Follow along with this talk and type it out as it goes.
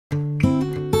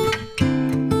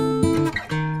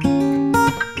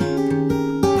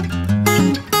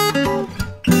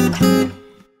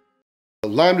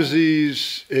Lyme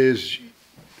disease is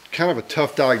kind of a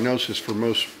tough diagnosis for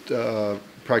most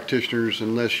practitioners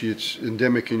unless it's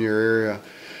endemic in your area.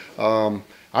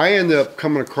 I end up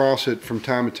coming across it from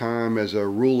time to time as a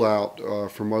rule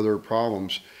out from other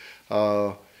problems.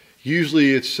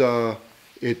 Usually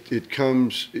it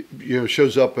comes,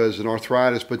 shows up as an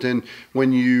arthritis, but then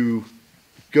when you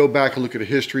go back and look at a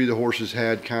history, the horse has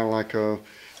had kind of like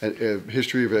a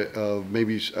history of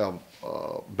maybe a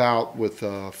bout with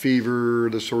fever,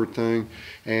 this sort of thing,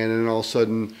 and then all of a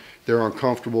sudden they're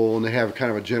uncomfortable and they have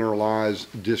kind of a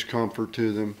generalized discomfort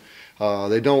to them.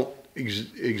 They don't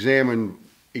examine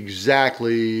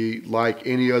exactly like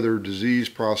any other disease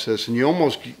process, and you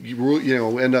almost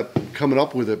end up coming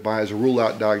up with it as a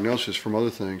rule-out diagnosis from other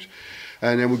things.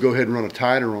 And then we go ahead and run a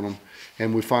titer on them,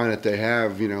 and we find that they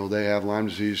have Lyme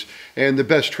disease. And the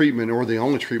best treatment, or the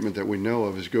only treatment that we know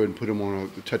of, is go ahead and put them on a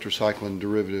tetracycline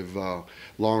derivative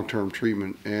long-term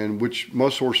treatment, and which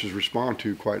most horses respond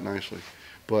to quite nicely.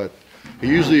 But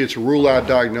usually it's a rule-out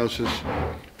diagnosis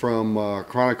from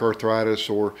chronic arthritis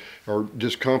or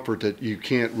discomfort that you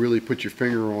can't really put your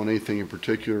finger on anything in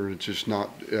particular. It's just not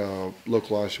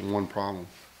localized in one problem.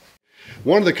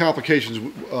 One of the complications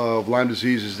of Lyme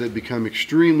disease is that they become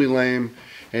extremely lame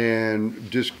and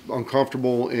just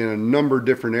uncomfortable in a number of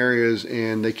different areas,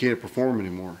 and they can't perform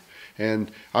anymore.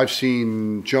 And I've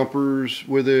seen jumpers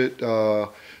with it,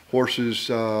 horses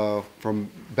from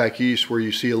back east where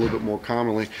you see a little bit more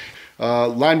commonly.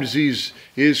 Lyme disease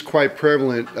is quite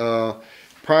prevalent,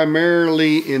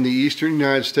 primarily in the eastern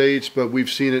United States, but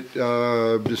we've seen it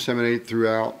disseminate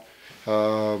throughout,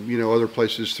 other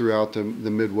places throughout the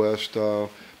Midwest.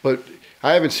 But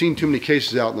I haven't seen too many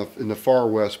cases out in the far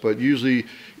west, but usually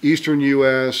eastern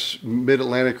U.S.,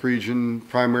 mid-Atlantic region,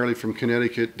 primarily from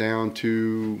Connecticut down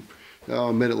to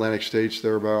mid-Atlantic states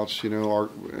thereabouts,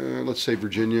 let's say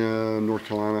Virginia, North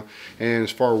Carolina, and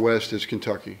as far west as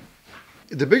Kentucky.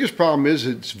 The biggest problem is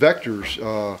it's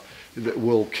vectors that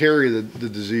will carry the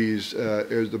disease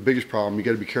is the biggest problem. You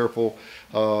got to be careful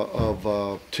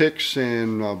of ticks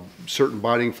and certain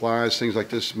biting flies, things like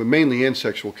this, but mainly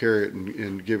insects will carry it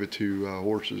and give it to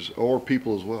horses or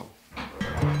people as well.